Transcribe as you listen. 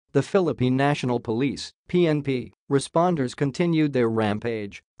the Philippine National Police (PNP) responders continued their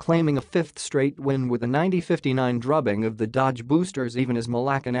rampage, claiming a fifth straight win with a 90-59 drubbing of the DOJ Boosters even as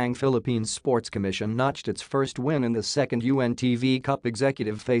Malacañang-Philippine Sports Commission notched its first win in the second UNTV Cup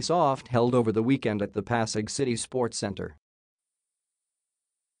Executive Face-Off held over the weekend at the Pasig City Sports Center.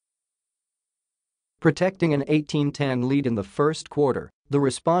 Protecting an 18-10 lead in the first quarter, the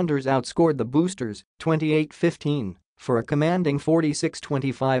responders outscored the Boosters 28-15 for a commanding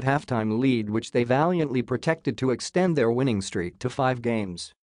 46-25 halftime lead which they valiantly protected to extend their winning streak to 5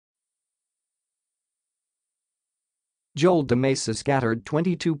 games. Joel de Mesa scattered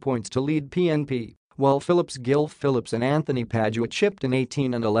 22 points to lead PNP, while Gil Phillips and Anthony Padua chipped in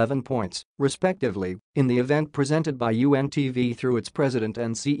 18 and 11 points, respectively, in the event presented by UNTV through its president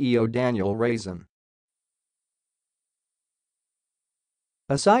and CEO Daniel Razon.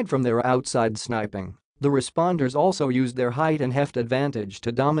 Aside from their outside sniping, the responders also used their height and heft advantage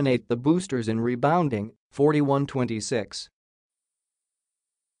to dominate the Boosters in rebounding, 41-26.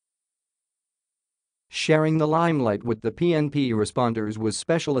 Sharing the limelight with the PNP responders was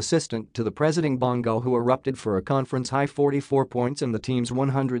Special Assistant to the President Bongo, who erupted for a conference-high 44 points in the team's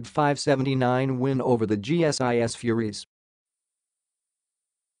 105-79 win over the GSIS Furies.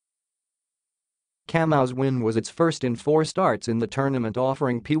 Camao's win was its first in 4 starts in the tournament,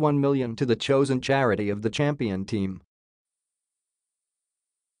 offering P1 million to the chosen charity of the champion team.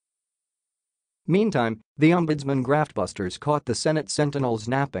 Meantime, the Ombudsman Graftbusters caught the Senate Sentinels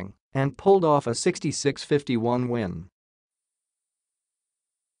napping and pulled off a 66-51 win.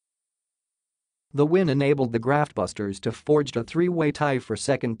 The win enabled the Graftbusters to forge a 3-way tie for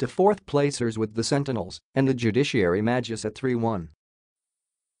second to fourth placers with the Sentinels and the Judiciary Magus at 3-1.